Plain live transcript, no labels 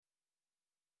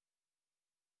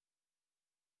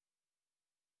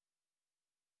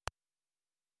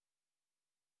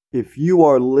If you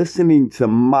are listening to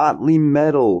Motley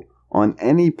Metal on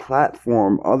any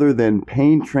platform other than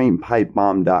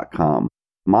PainTrainPipebomb.com,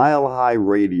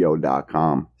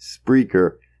 MileHighRadio.com,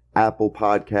 Spreaker, Apple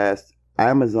Podcasts,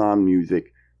 Amazon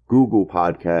Music, Google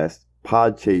Podcasts,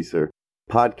 Podchaser,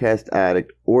 Podcast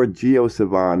Addict, or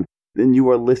GeoSavan, then you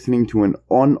are listening to an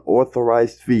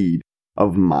unauthorized feed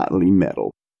of Motley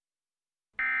Metal.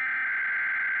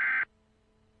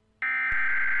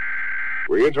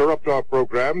 We interrupt our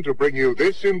program to bring you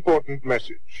this important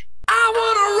message. I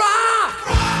wanna rock!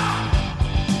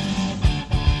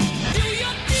 Do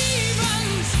your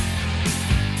demons,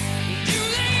 do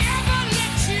they ever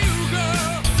let you go?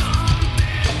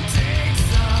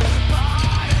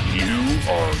 You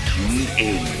are tuned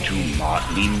in to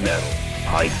Motley Metal,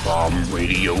 Pipe Bomb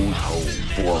Radio's home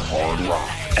for hard rock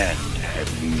and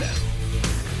heavy metal.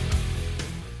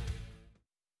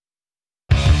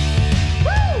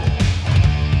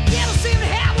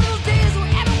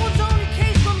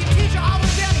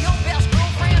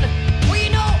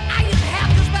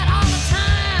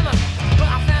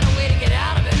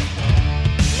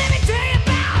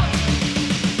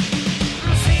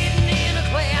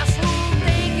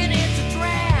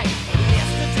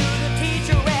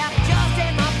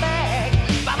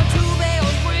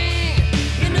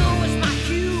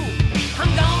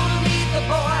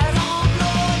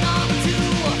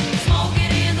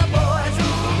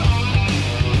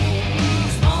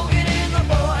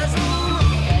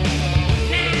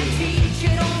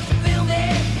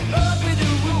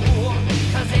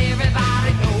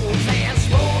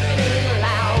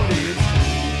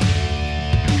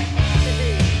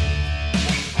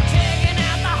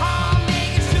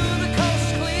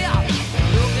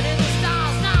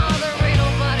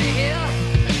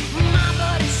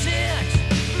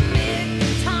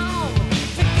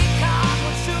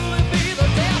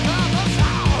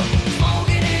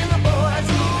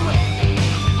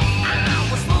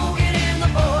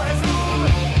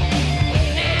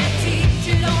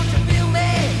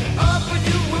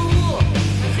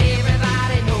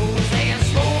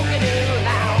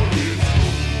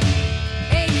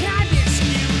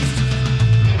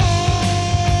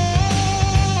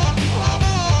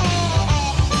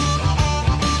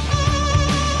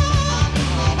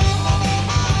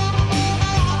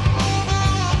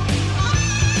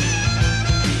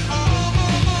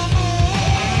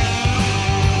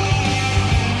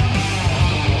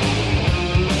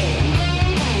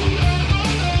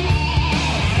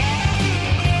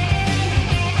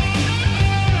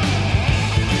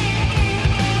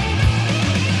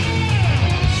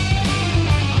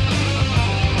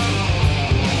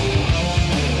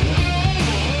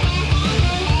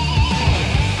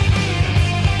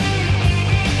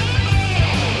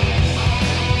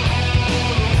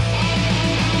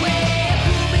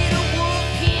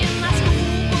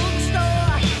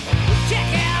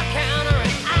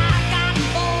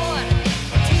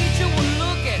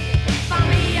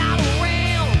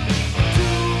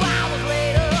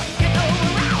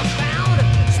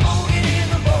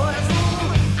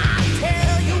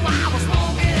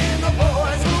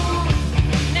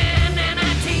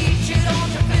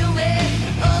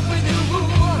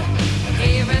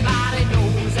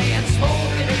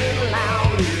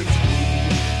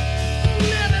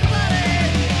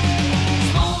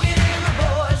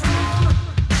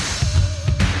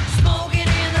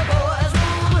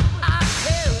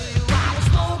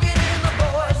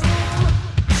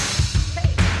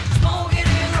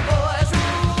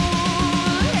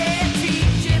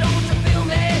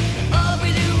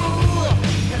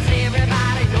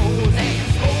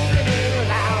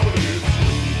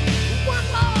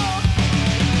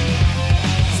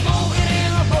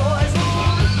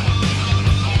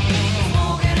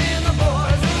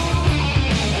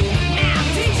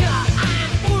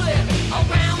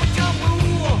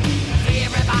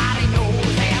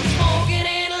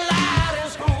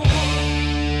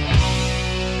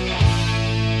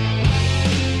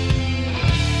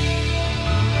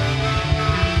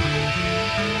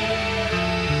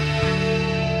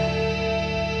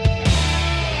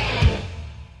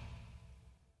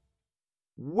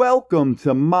 Welcome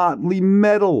to Motley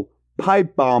Metal,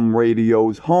 Pipe Bomb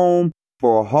Radio's home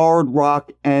for hard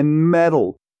rock and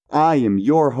metal. I am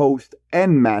your host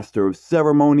and Master of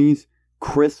Ceremonies,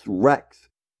 Chris Rex.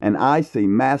 And I say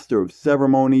Master of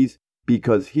Ceremonies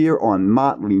because here on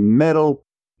Motley Metal,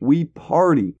 we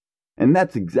party. And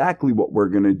that's exactly what we're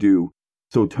going to do.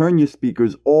 So turn your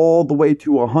speakers all the way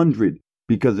to 100,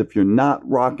 because if you're not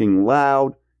rocking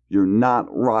loud, you're not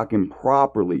rocking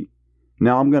properly.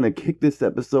 Now I'm going to kick this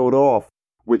episode off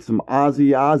with some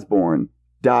Ozzy Osbourne,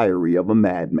 Diary of a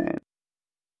Madman.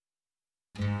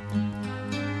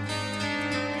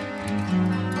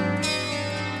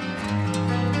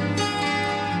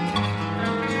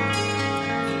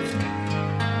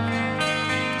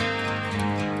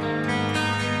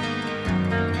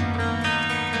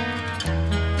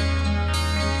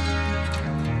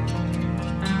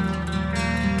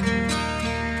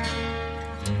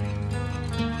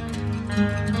 Screaming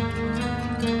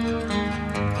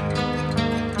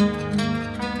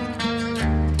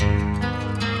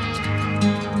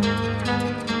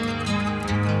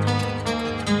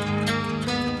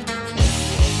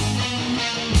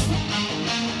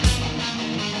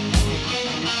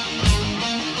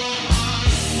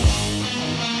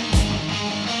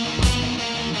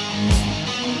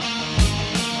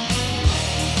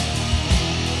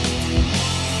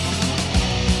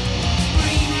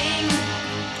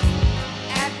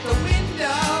at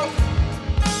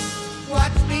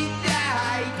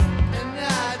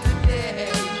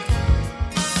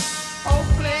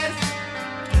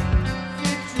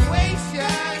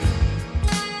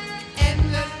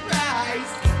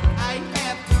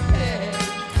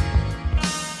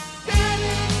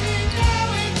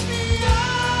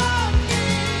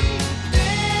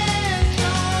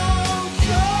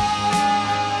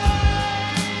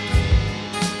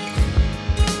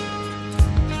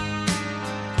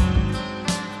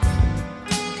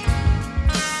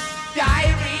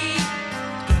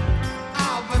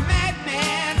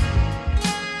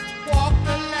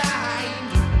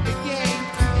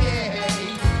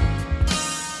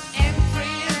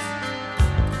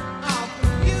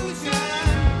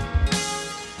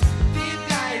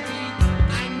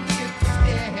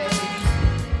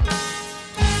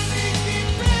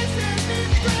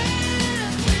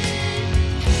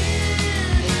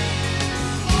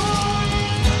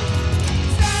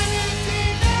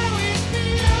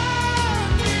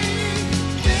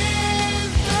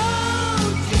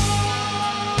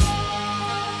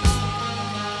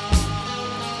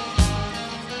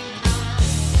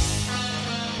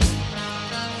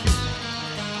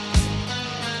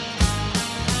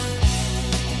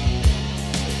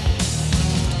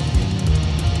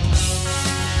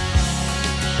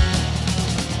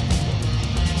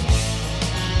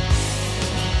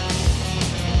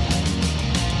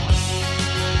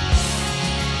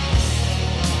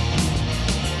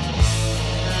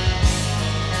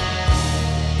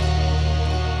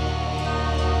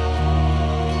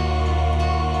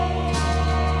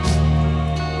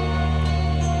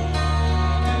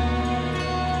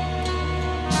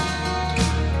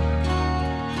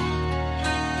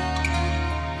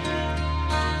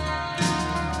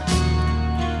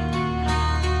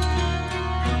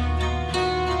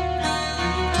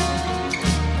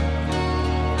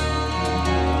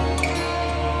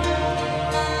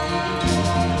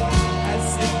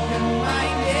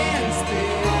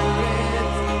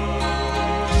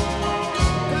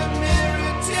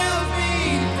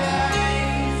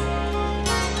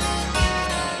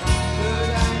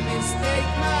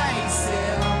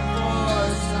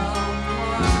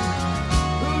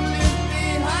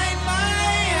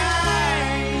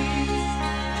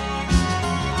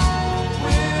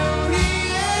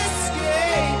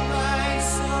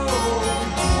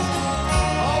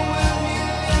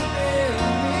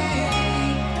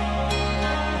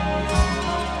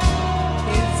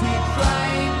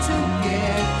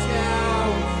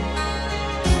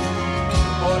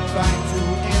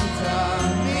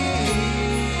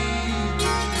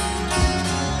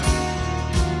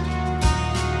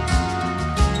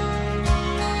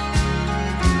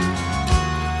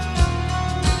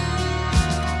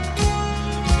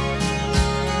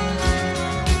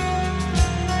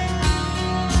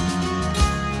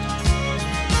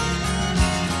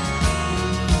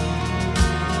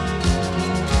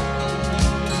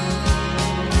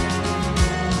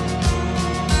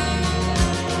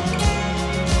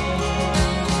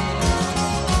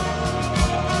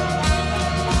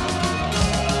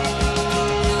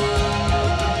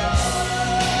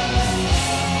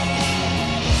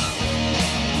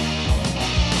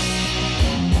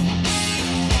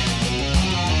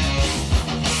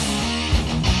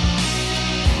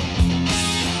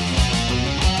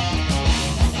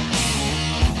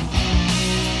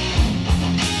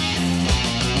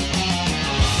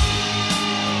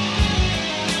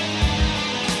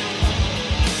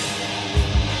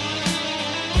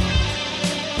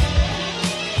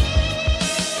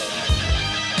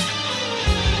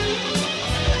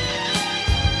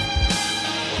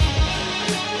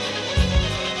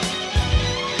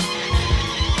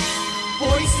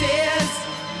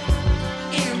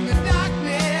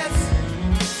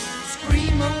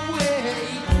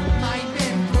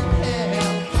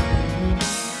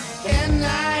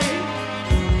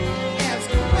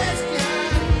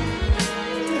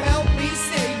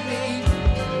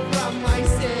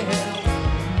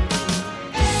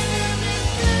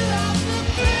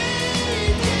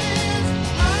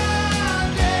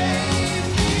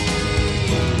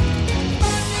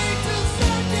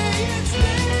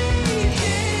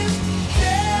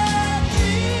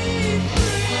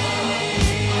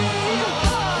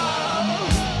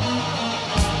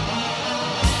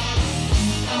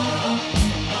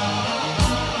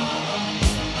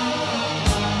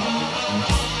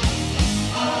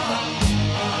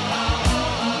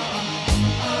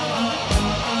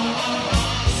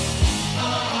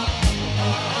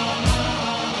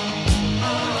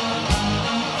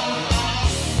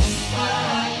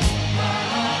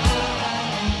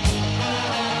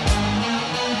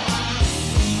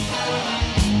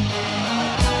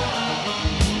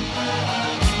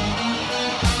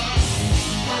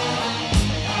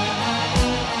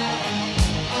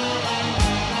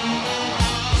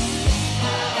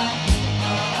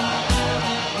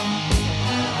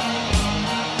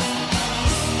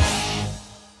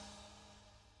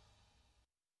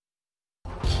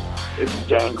This is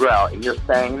Gangrel, and you're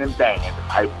banging and banging the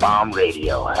Pipe Bomb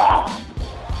Radio.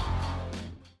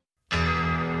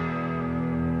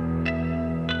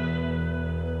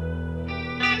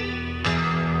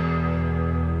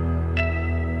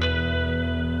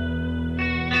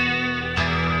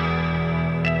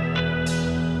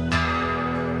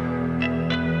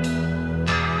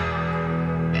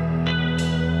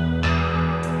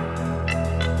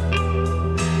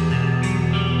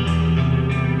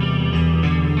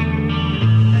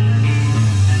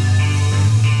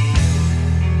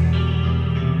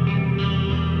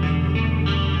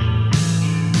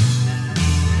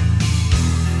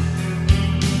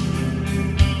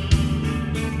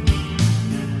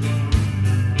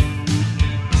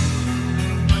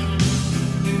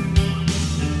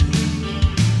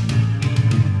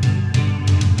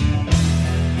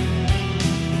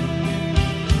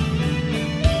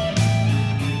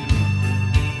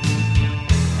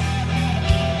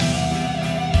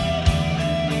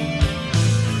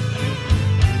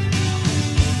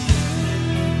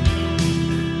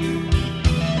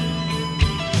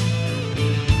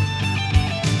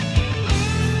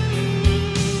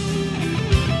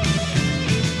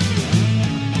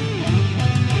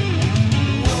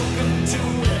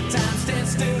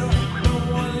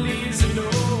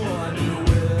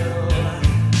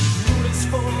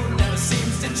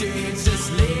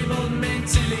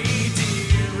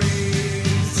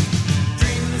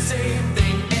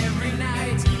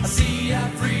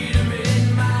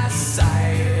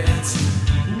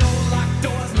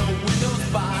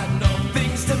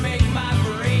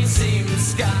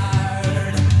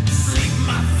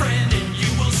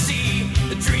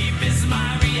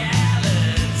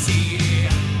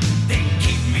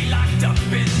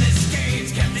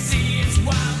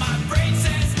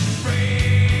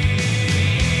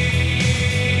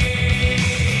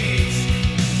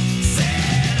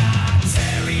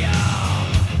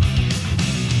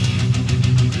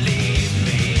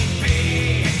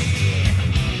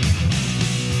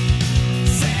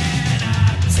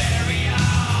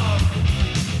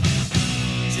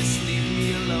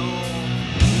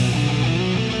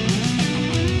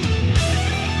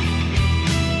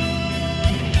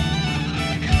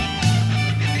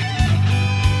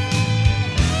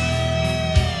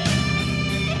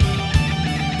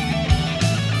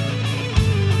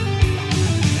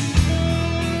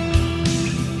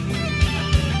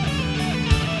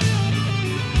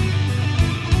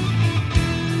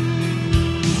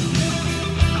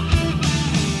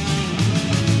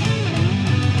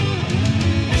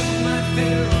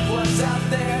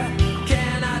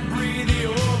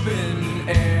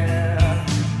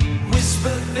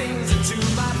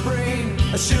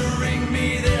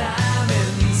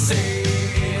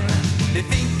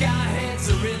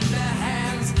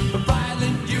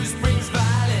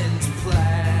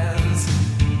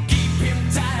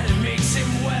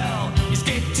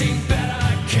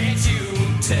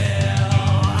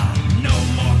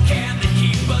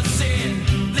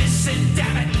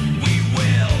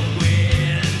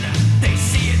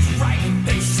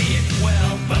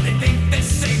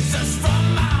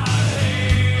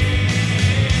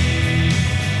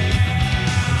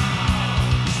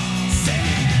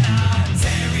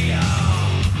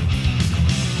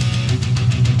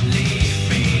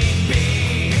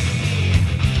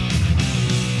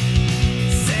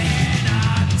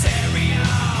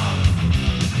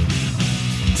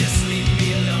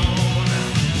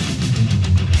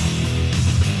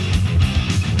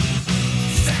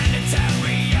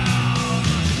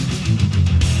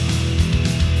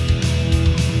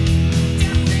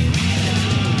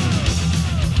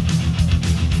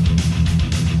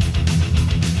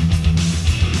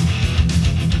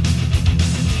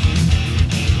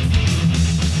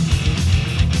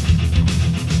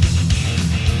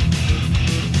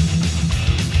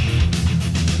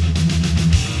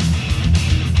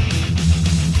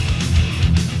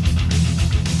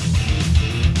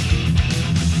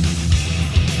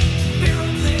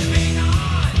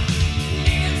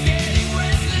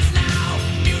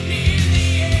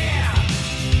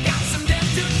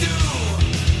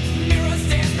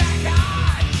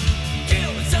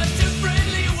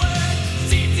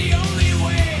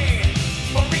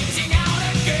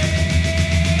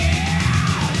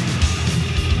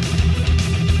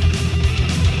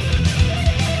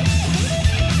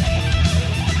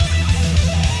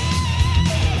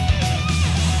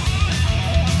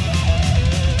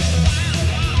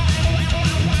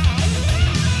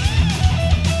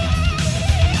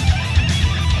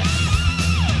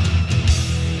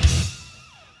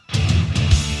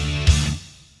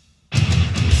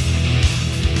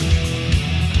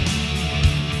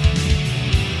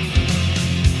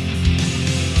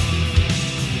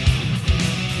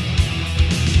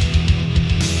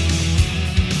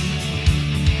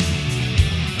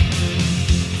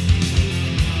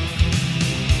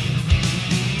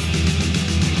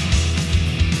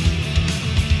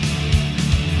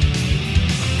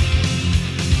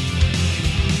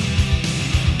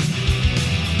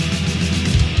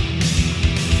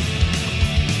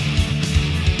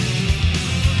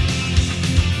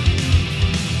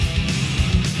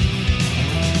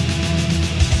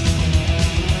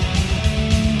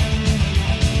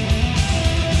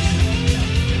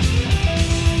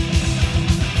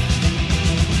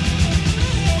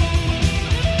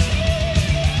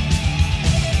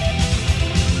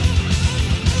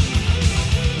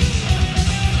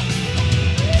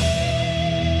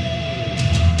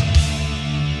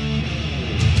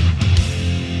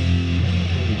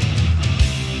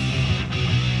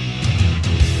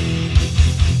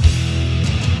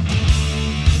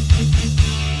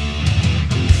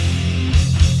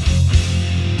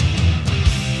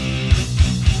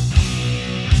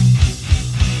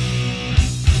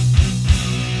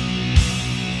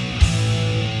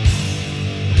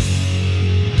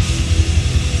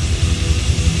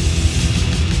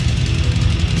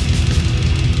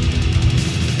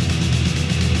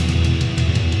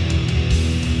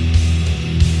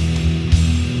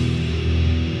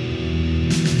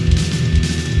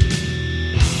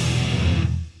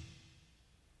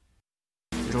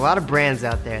 a lot of brands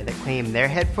out there that claim their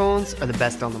headphones are the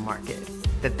best on the market,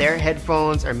 that their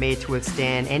headphones are made to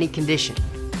withstand any condition,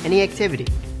 any activity.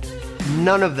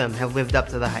 None of them have lived up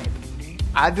to the hype.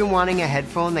 I've been wanting a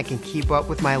headphone that can keep up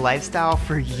with my lifestyle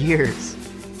for years.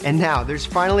 And now there's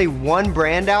finally one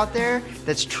brand out there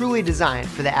that's truly designed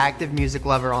for the active music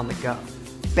lover on the go.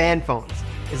 Bandphones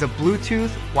is a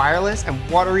Bluetooth, wireless, and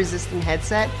water-resistant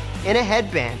headset and a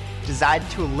headband designed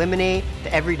to eliminate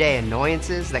the everyday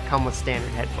annoyances that come with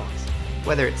standard headphones.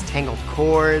 Whether it's tangled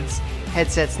cords,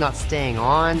 headsets not staying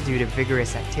on due to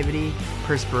vigorous activity,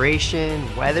 perspiration,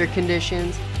 weather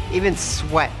conditions, even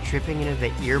sweat dripping into the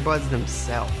earbuds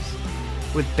themselves.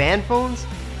 With Bandphones,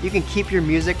 you can keep your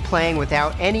music playing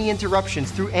without any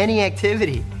interruptions through any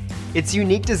activity. Its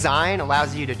unique design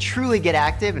allows you to truly get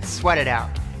active and sweat it out,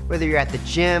 whether you're at the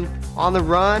gym, on the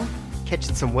run,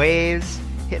 catching some waves,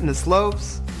 hitting the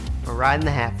slopes, or riding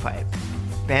the half pipe.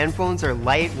 Bandphones are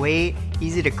lightweight,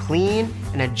 easy to clean,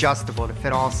 and adjustable to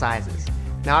fit all sizes.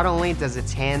 Not only does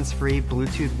its hands-free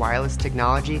Bluetooth wireless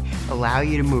technology allow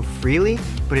you to move freely,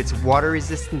 but its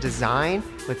water-resistant design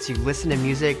lets you listen to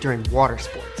music during water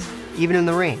sports, even in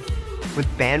the rain. With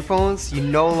Bandphones, you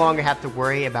no longer have to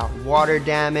worry about water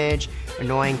damage,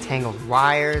 annoying tangled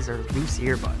wires, or loose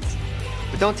earbuds.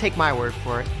 But don't take my word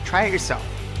for it, try it yourself.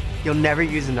 You'll never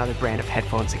use another brand of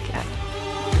headphones again.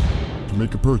 To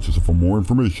make a purchase or for more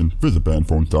information, visit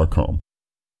bandphones.com.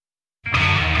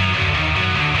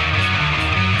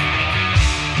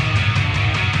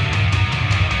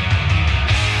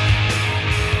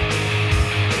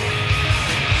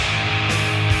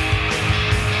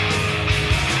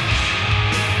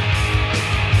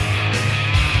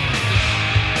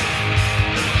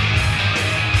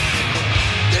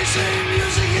 They say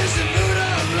music is the food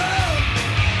of love.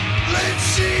 Let's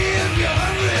see if you're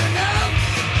hungry enough.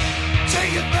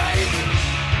 Take a bite,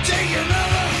 take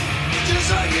another,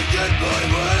 just like a good boy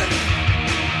would.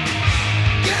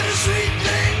 Get a sweet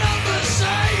thing on the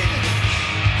side,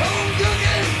 home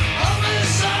cooking on the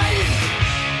side.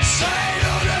 Side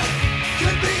order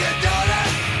could be a daughter,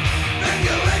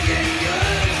 finger licking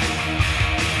good.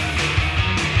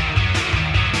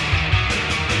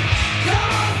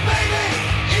 Come on, baby,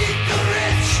 eat the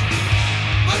rich,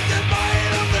 but the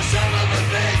bite of the son of a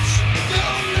bitch.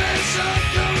 Don't mess up,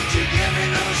 don't you give me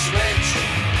no switch.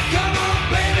 Come on,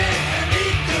 baby, and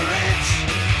eat the rich.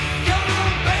 Come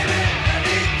on, baby, and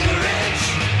eat the rich.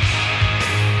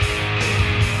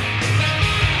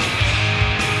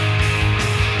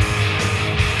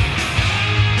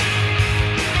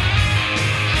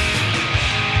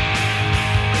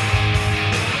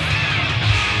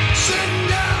 Sitting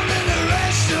down in a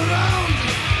restaurant,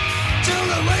 tell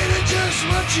the waiter just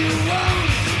what you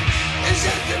want. Is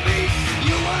that the meat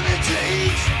you wanted to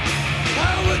eat?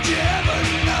 How would you ever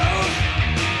know?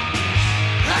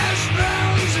 Hash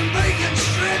browns and bacon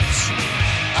strips.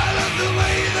 I love the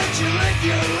way that you lick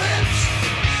your lips.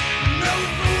 No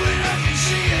fooling, I can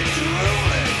see it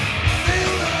drooling.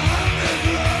 Feel the hunger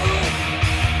grow.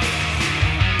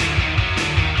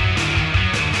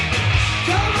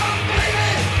 Come on,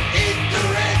 baby, eat the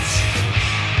rich,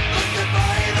 but the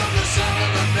bite of the son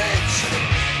of a bitch.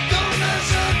 Don't mess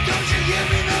up, don't you give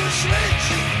me no switch.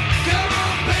 Come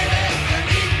on, baby, and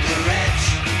eat the rich.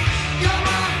 Come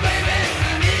on, baby,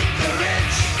 and eat the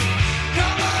rich.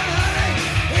 Come on, honey,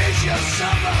 here's your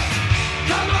supper.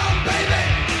 Come on, baby.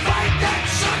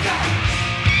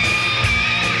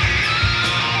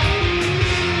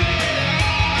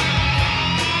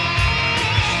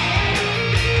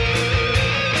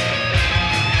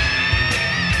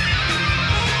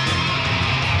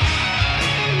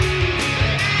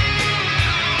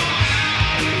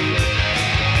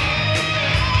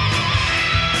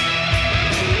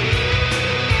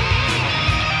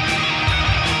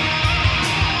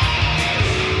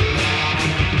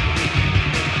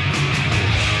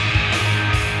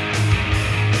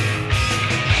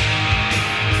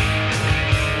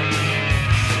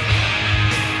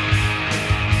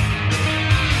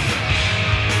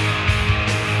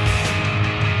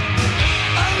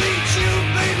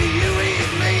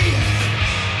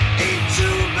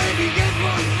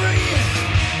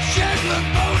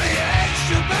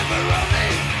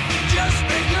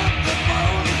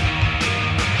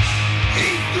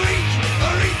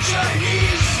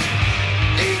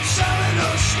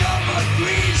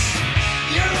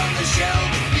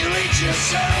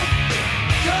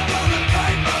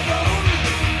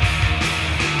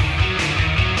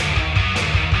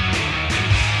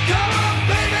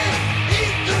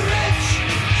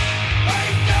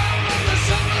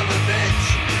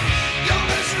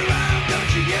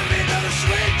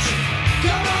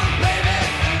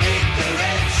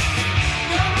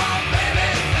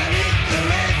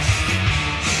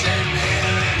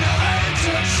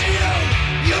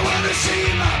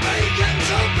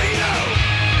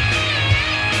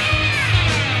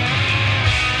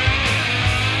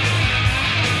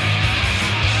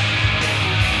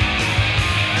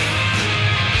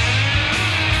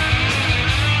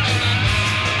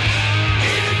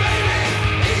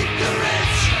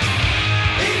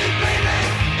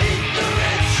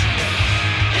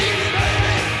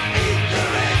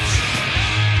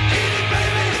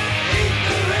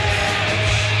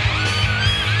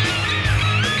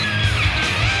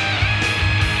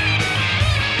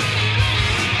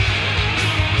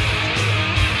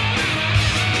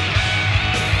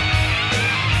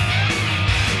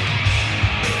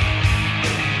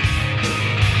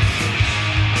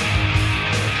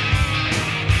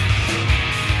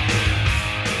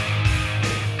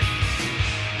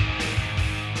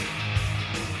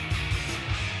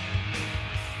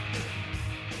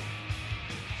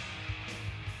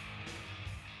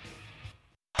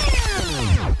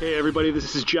 Hey everybody,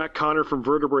 this is Jack Connor from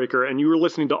Vertebreaker, and you are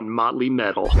listening to Motley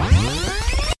Metal.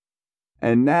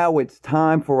 And now it's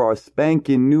time for our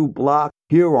spanking new block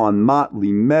here on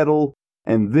Motley Metal.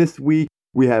 And this week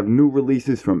we have new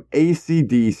releases from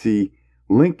AC/DC,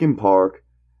 Linkin Park,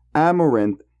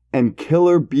 Amaranth, and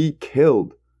Killer Be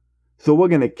Killed. So we're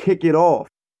going to kick it off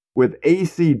with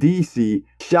AC/DC,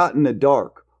 Shot in the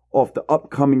Dark, off the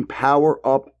upcoming Power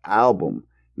Up album.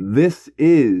 This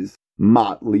is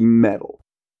Motley Metal.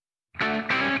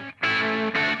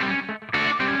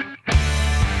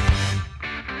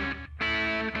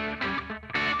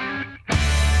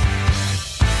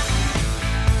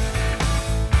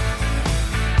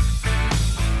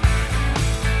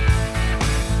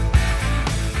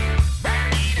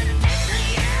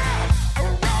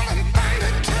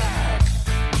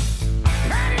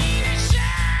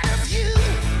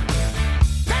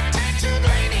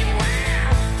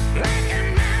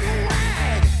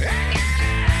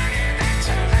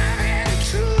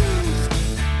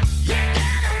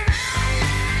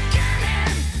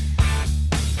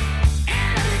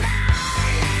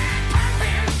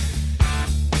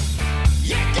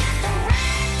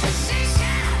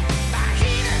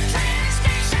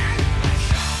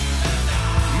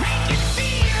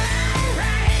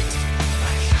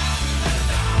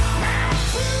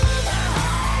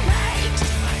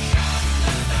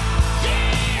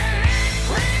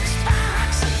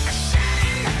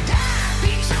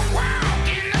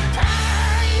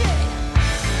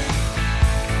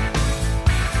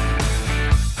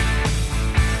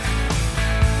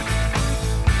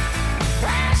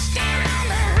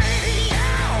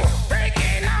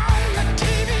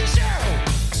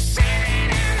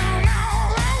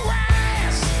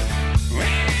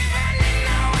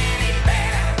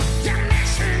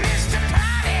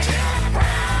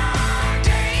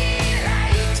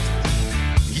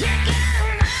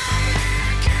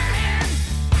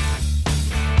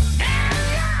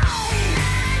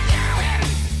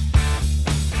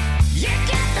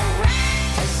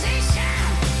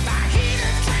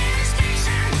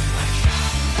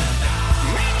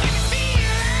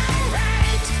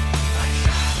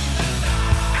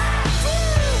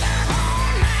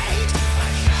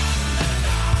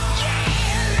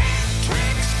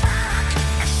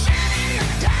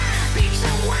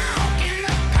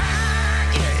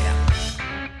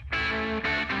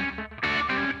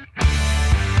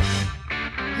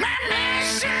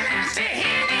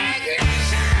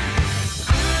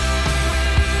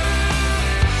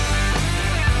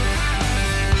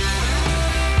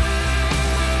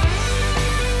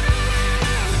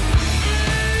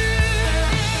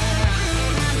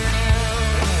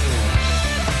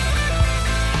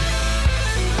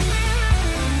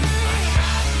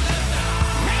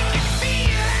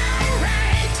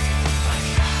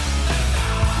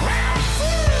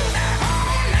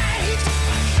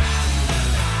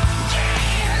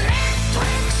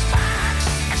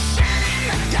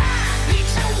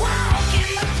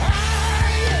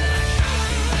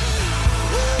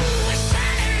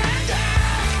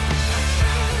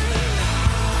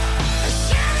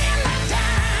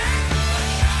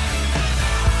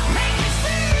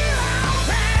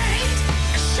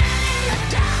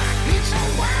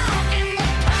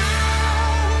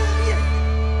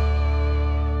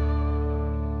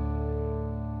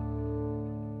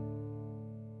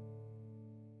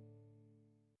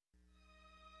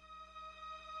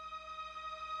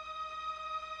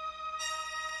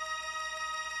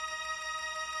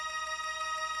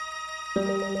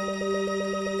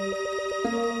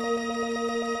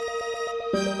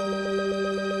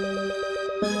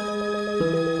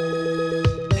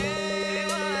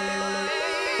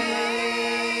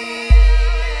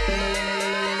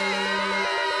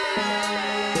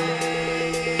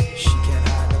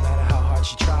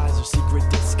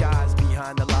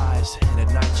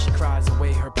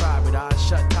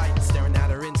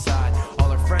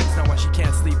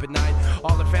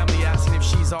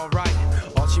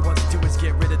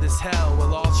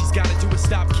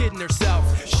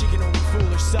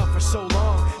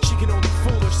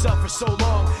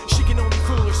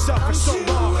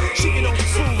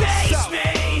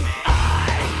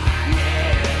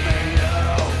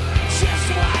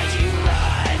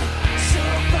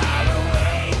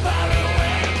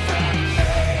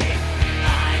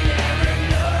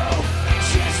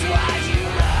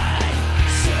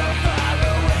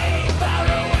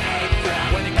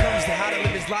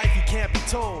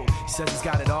 Says he's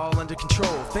got got it all under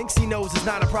control. Thinks he knows it's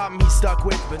not a problem he's stuck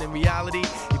with, but in reality,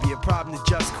 it'd be a problem to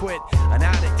just quit. An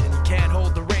addict and he can't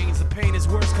hold the reins. The pain is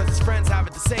worse cause his friends have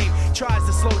it the same. Tries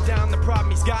to slow down the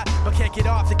problem he's got, but can't get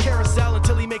off the carousel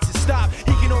until he makes it stop.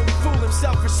 He can only fool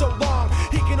himself for so long.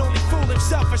 He can only fool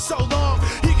himself for so long.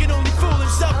 He can only fool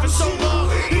himself for so long.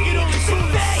 He can only fool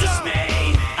himself.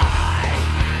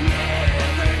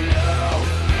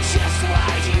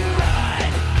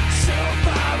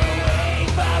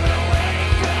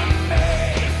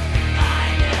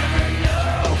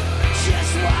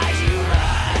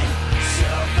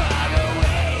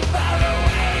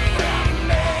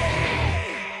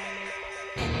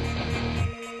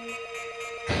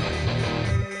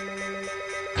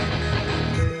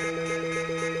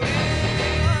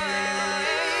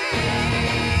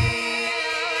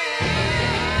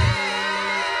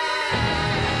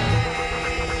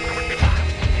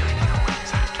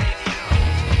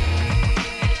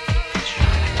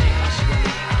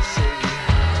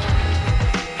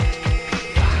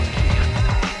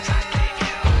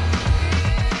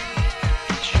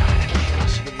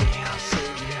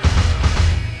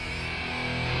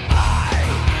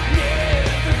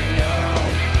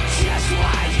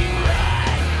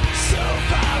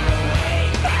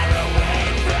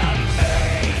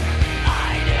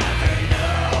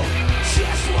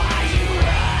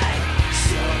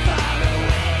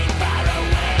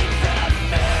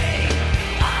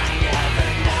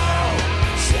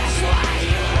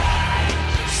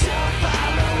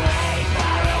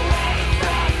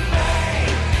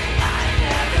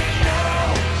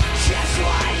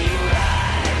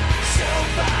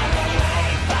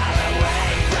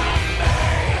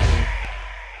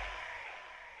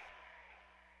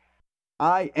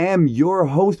 I am your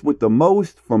host with the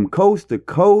most, from coast to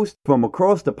coast, from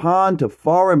across the pond to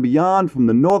far and beyond, from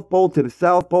the North Pole to the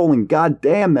South Pole, and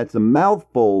goddamn, that's a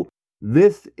mouthful.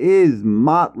 This is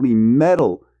Motley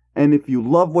Metal, and if you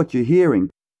love what you're hearing,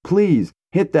 please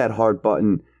hit that heart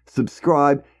button,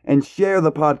 subscribe, and share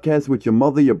the podcast with your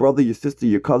mother, your brother, your sister,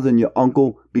 your cousin, your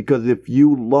uncle, because if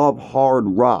you love hard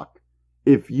rock,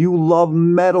 if you love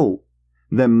metal,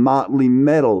 then Motley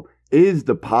Metal is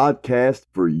the podcast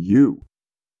for you.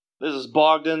 This is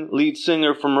Bogdan, lead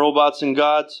singer from Robots and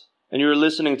Gods, and you're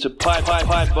listening to Pipe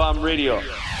Bomb Radio.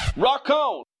 Rock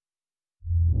on!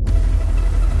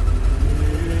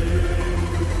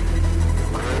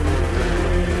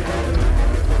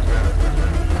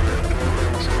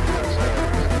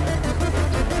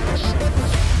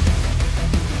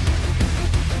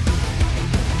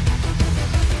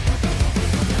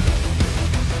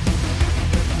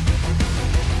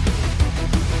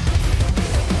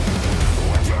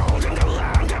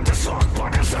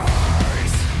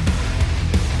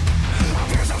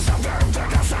 There's something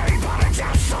to say, but it's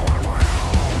just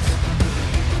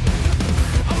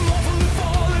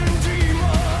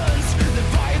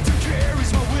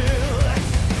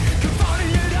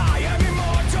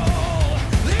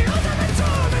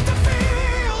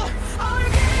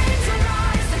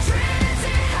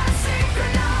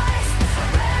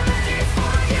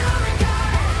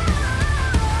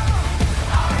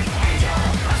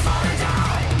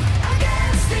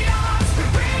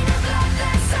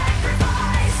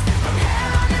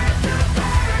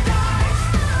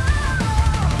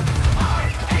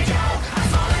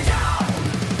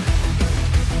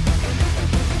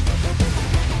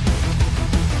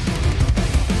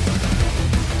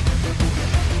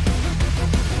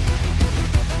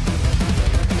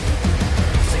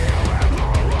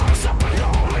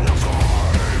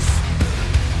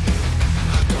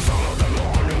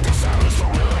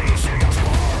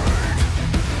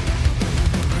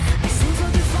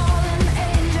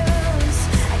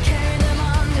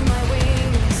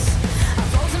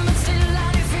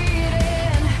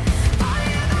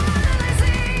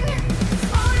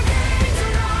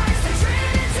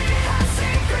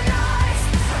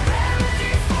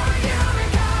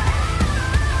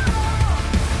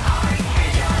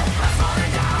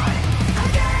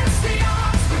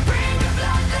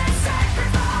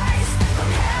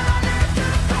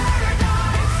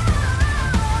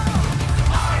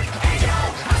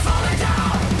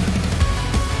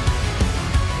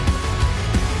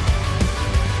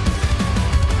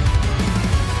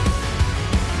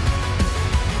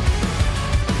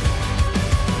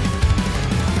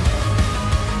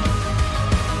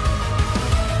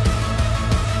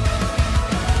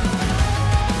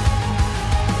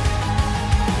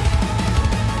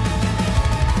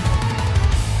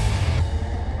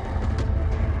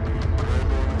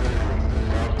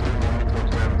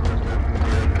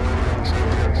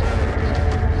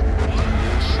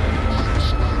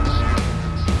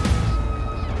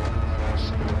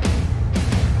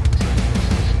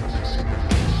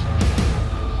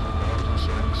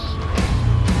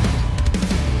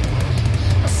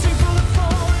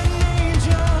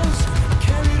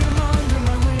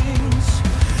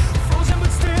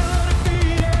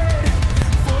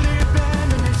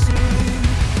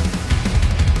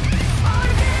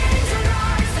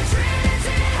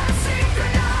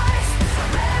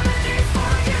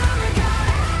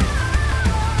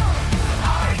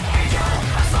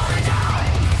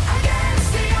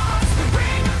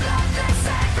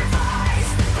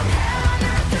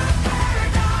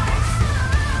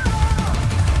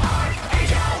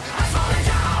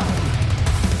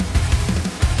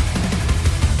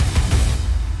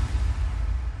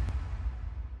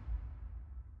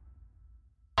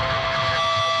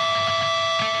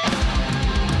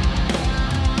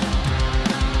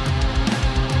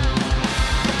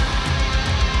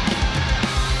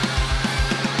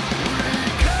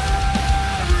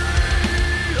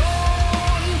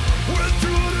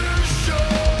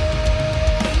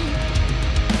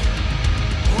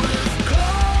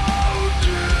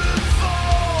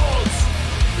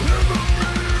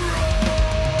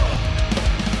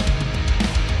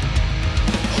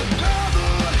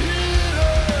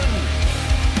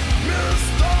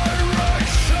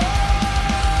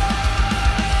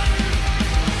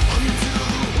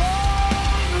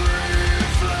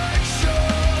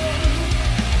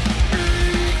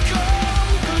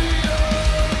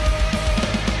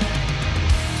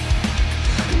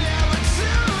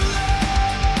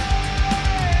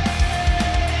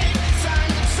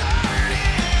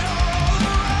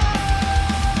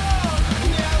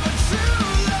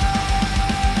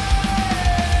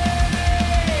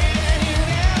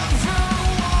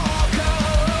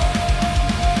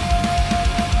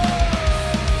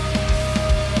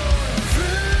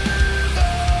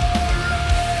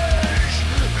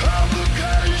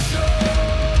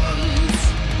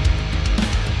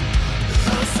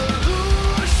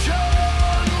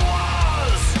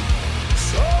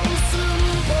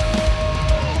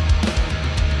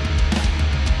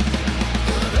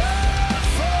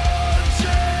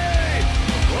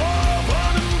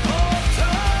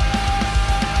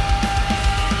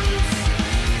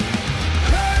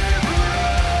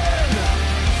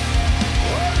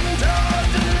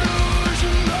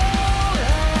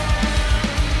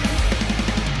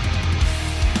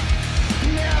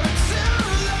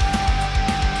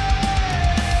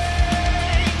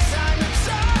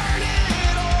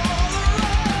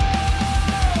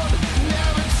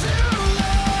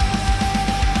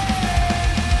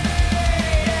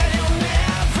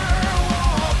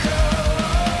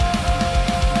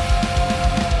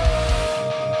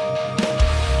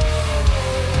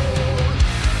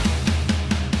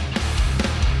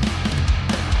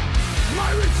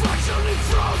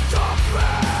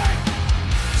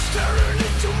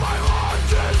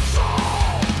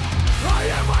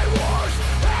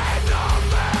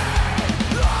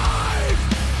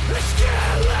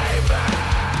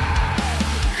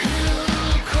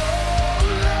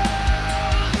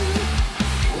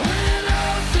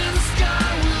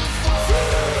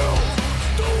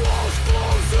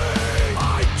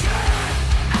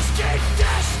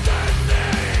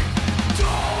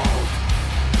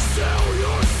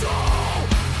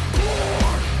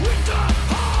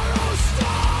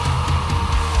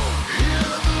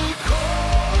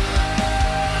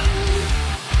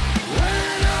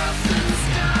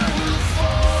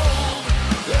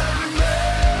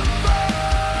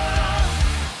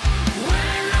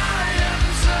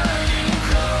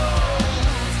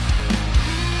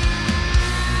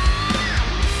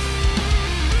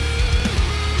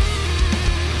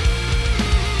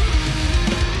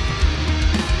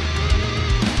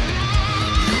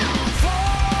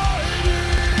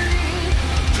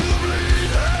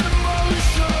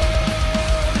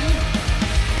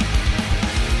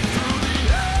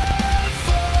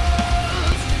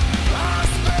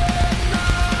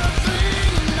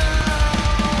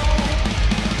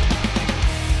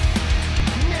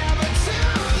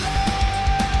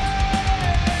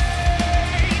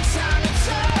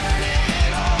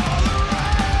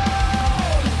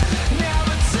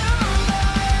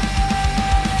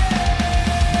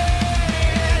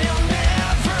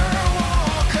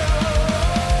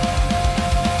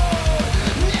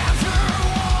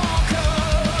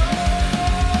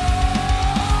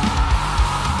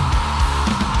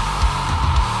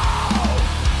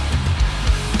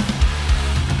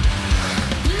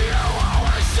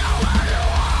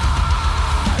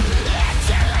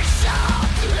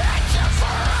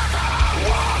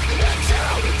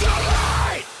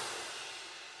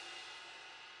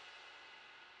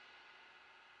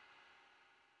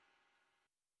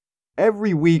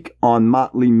Every week on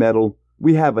Motley Metal,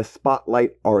 we have a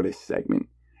Spotlight Artist segment.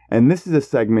 And this is a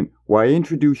segment where I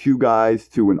introduce you guys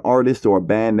to an artist or a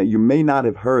band that you may not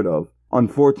have heard of.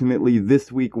 Unfortunately, this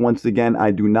week, once again,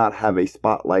 I do not have a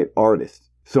Spotlight Artist.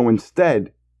 So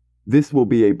instead, this will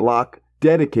be a block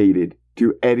dedicated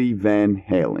to Eddie Van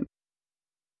Halen.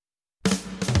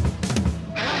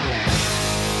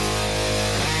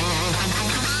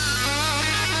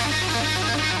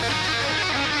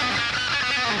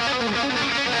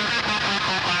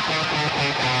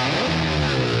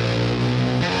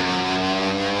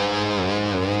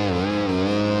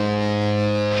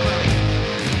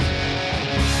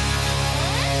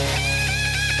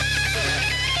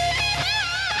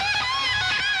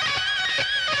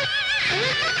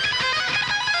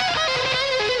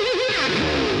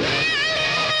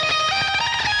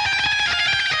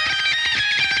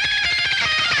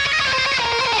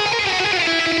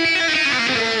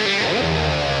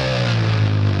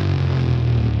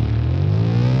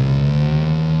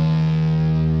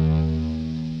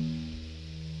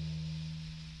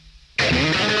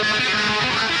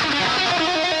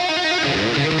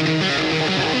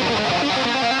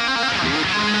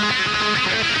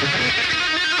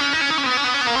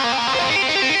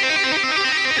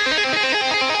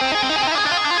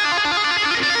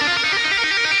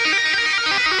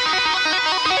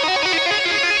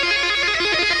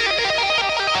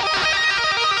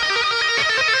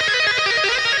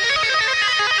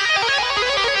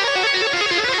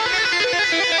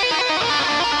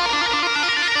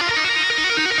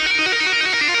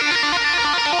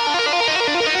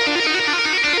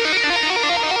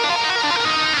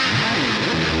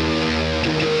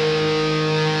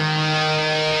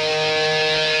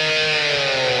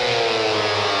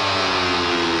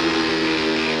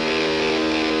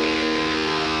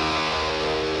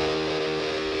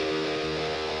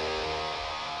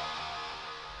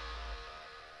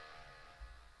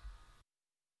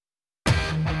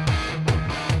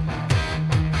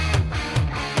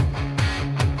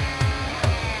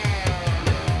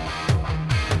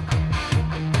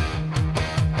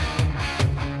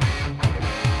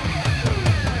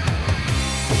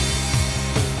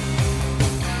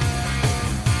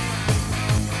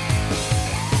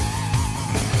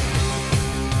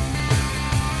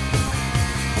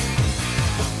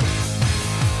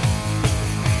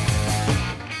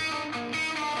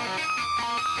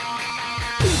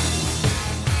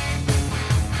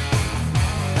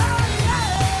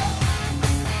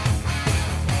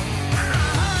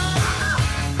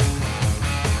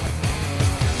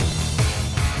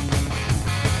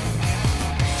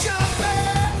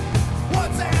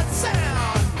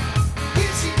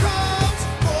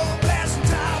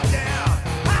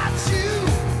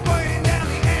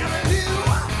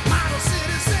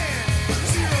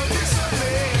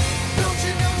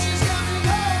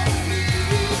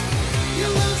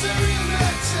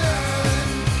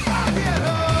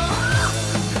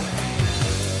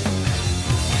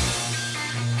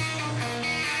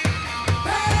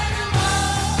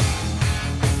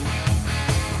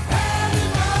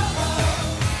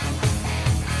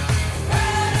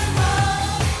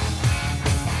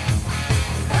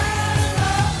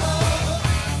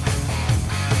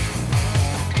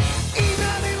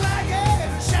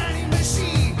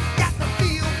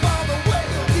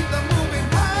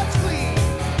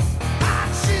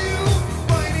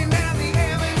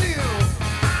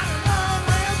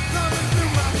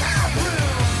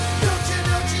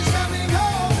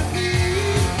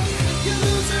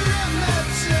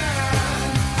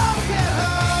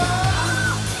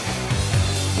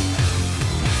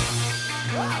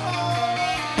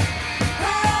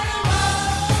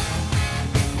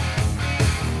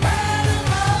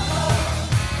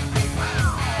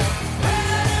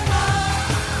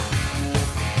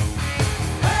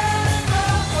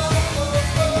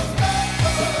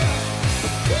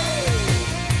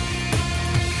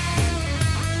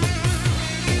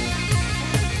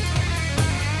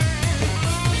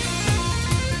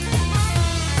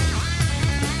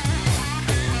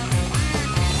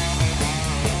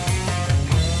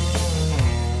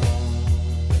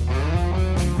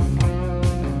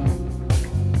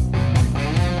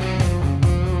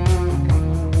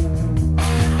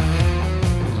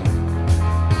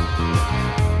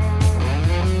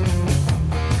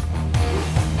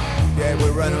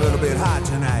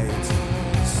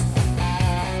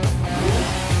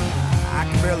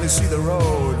 See the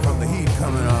road from the heat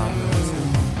coming on.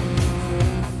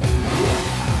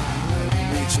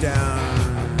 Reach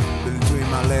down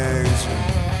between my legs,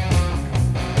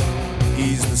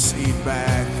 ease the seat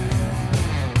back.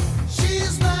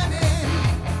 She's running,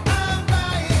 I'm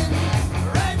lying,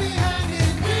 right behind.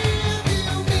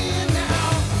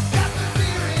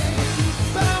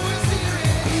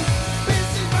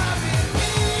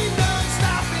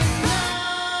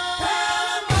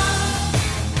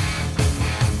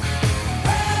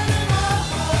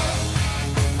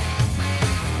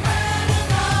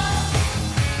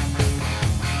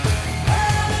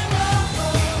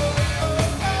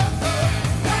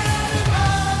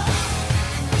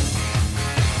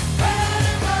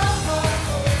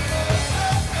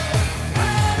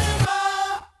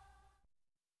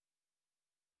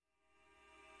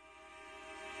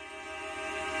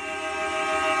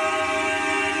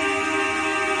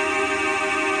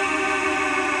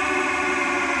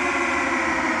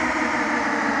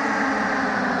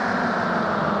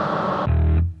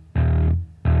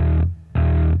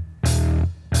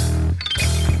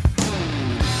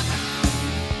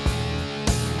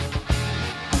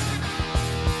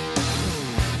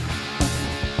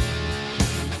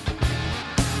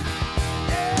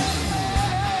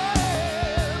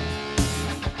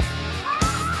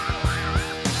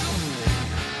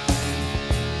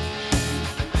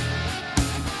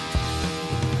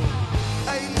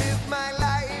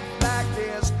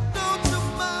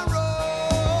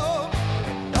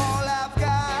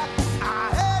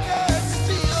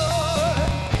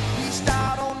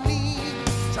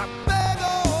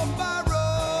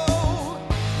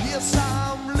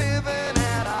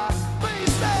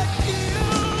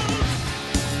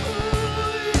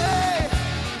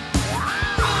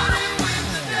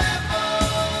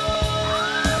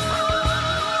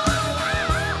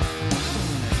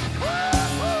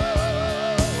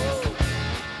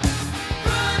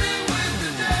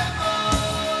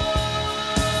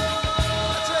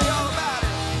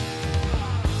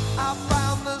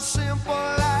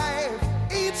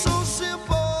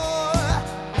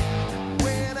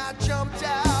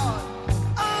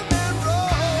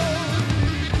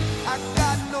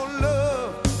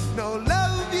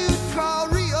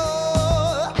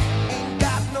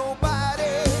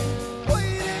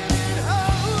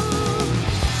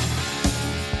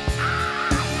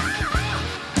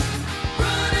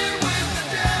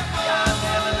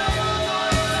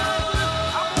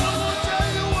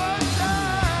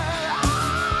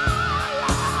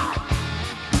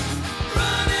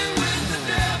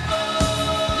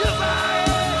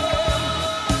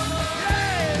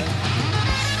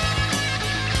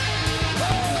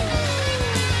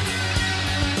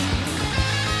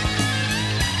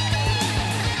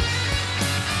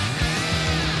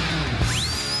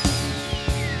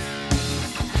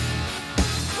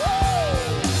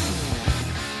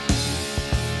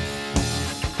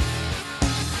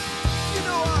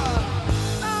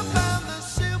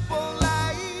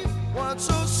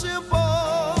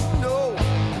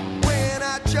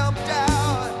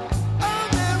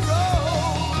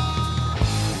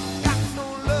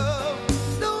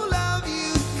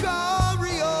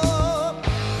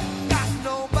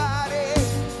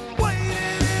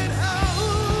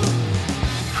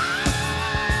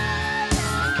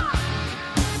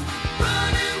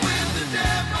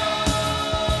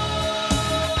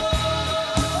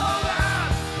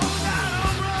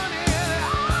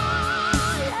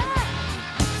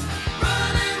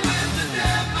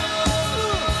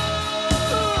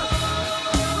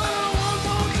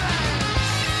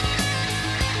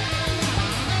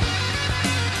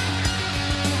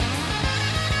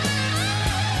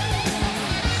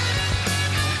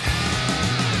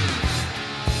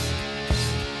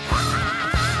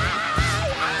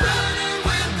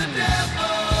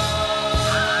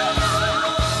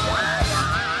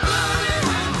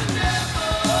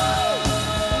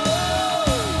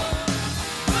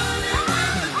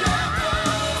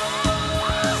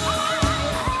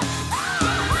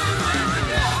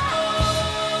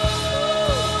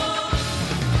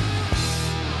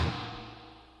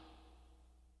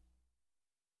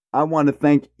 I want to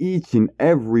thank each and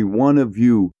every one of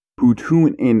you who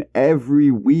tune in every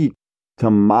week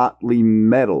to Motley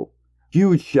Metal.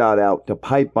 Huge shout out to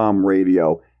Pipe Bomb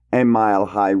Radio and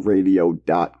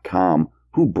MileHighRadio.com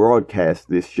who broadcast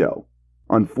this show.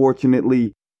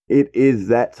 Unfortunately, it is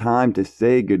that time to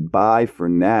say goodbye for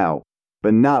now,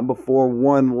 but not before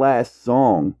one last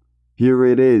song. Here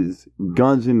it is,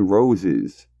 Guns N'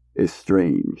 Roses,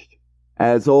 Estranged.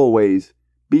 As always,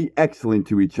 be excellent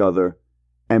to each other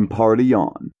and party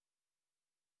on.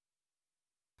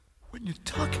 When you're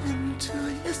talking to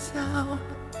yourself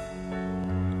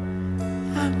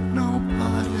and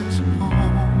nobody's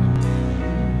home,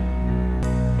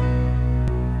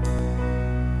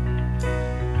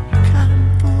 you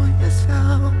can't fool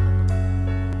yourself.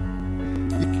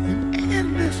 You can't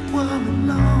end this world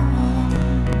alone.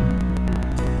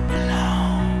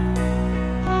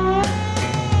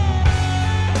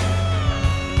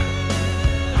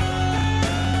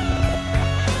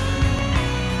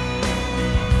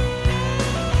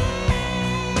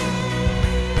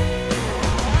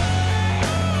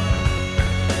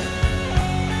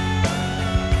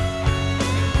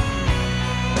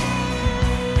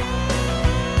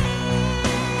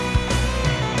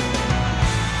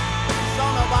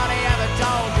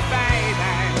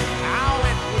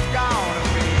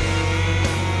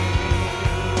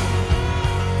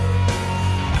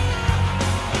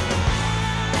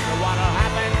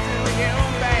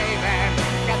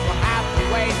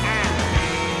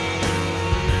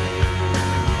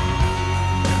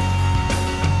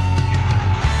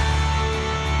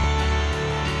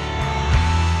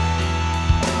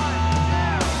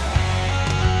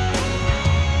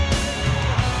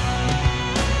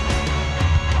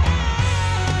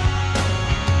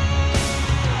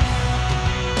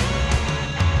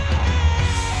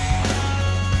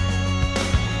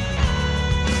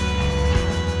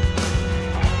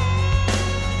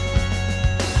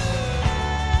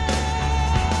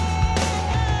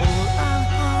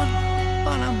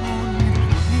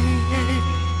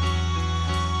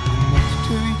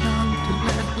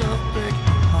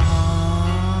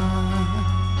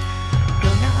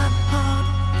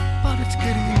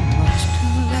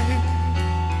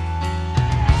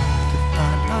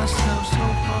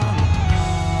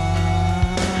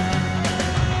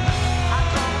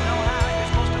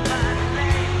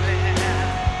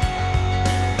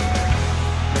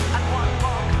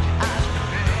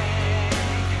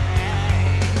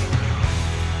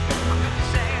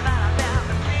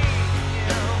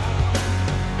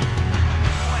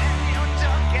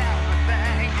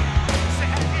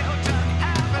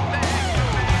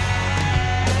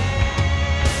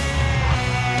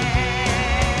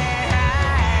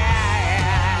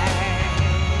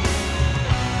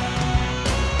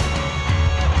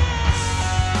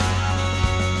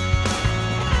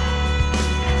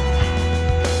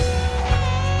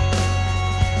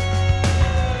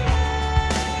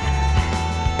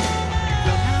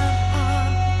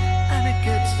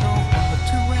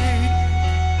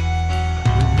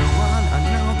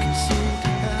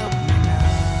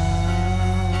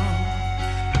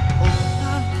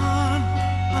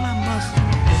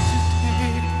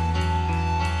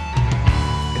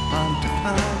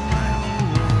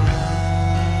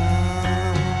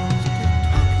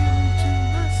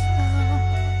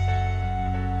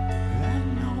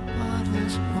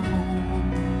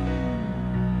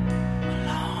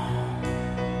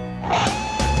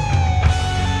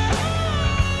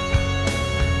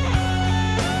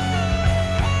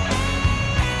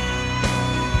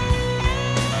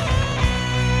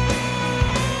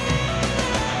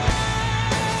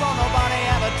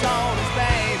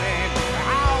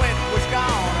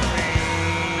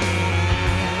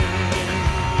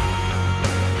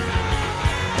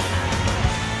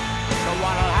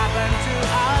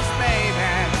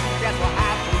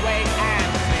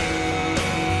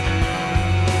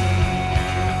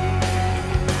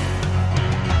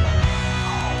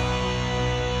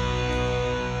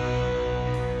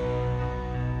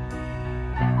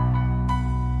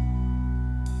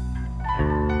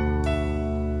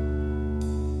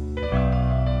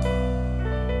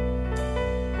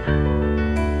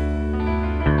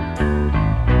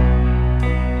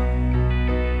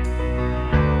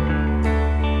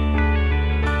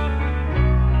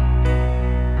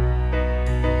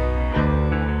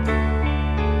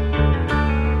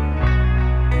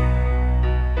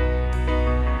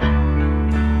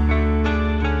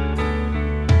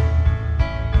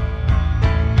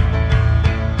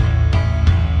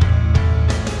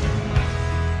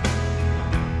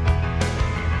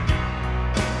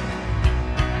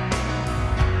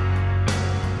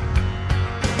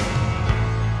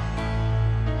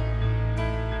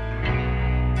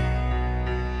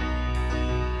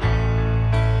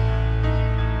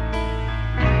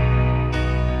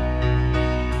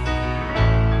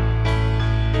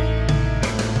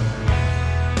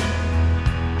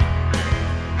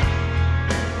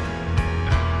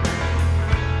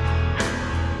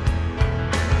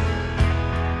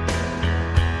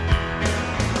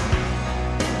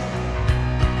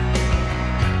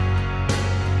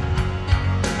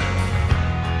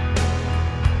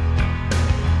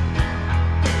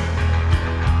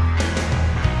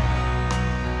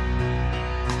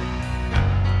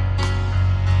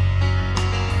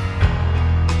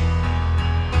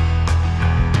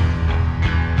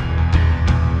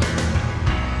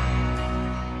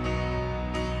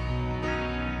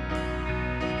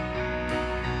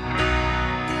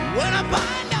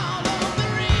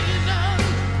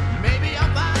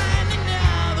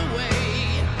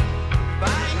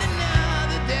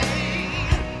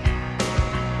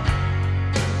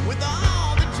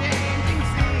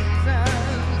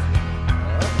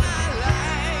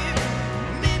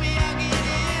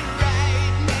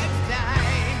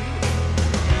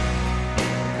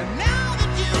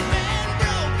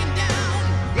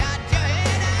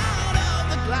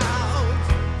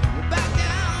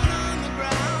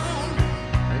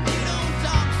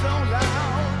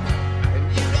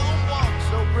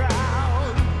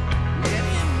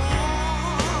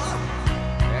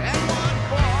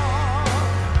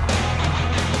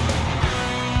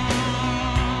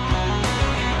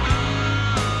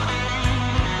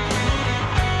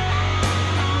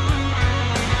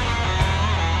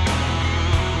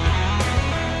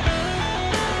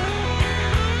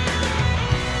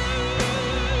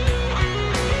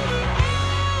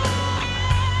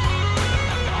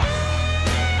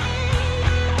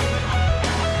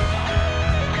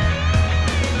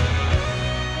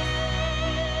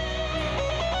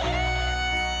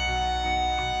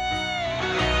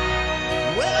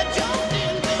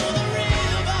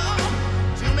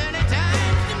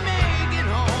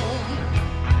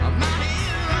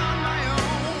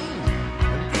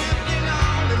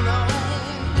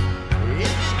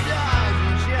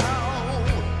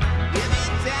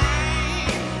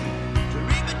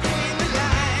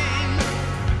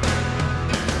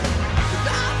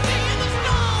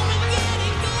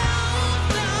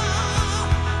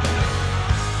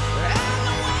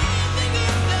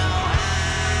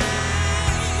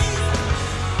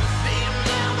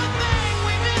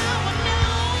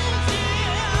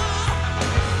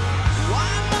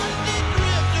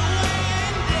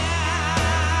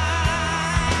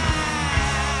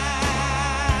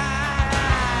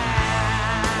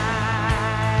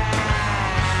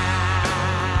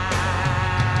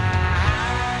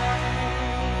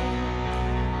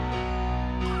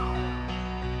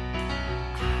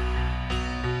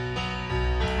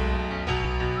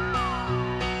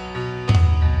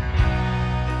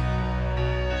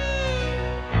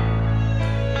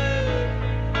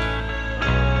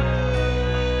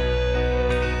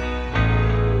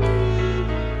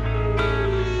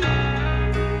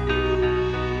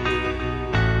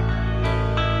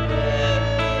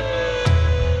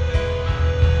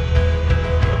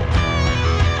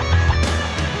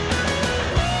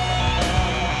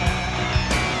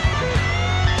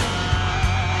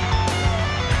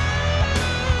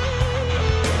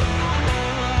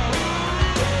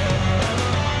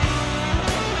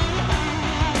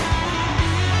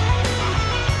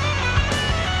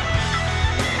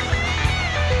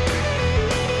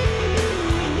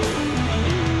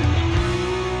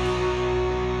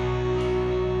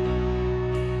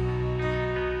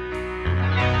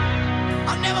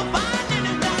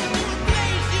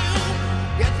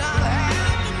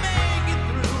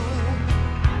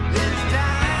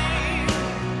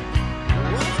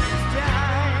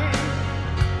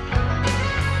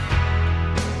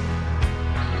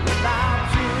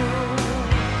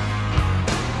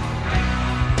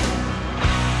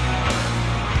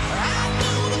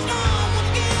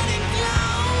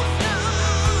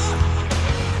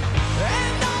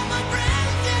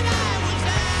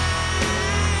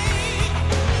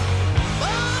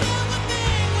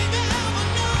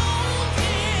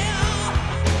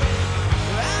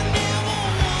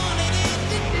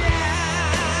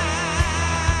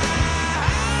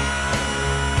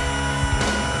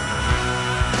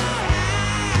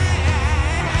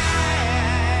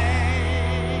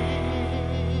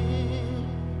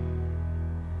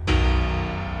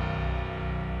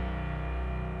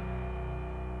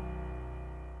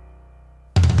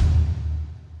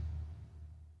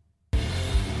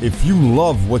 If you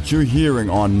love what you're hearing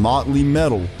on Motley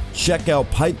Metal, check out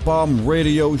Pipe Bomb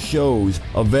Radio shows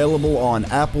available on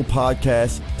Apple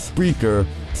Podcasts, Spreaker,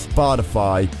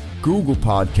 Spotify, Google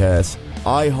Podcasts,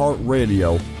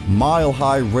 iHeartRadio,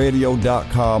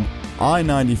 MileHighRadio.com,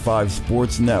 I-95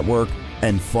 Sports Network,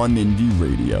 and Fun Indie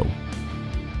Radio.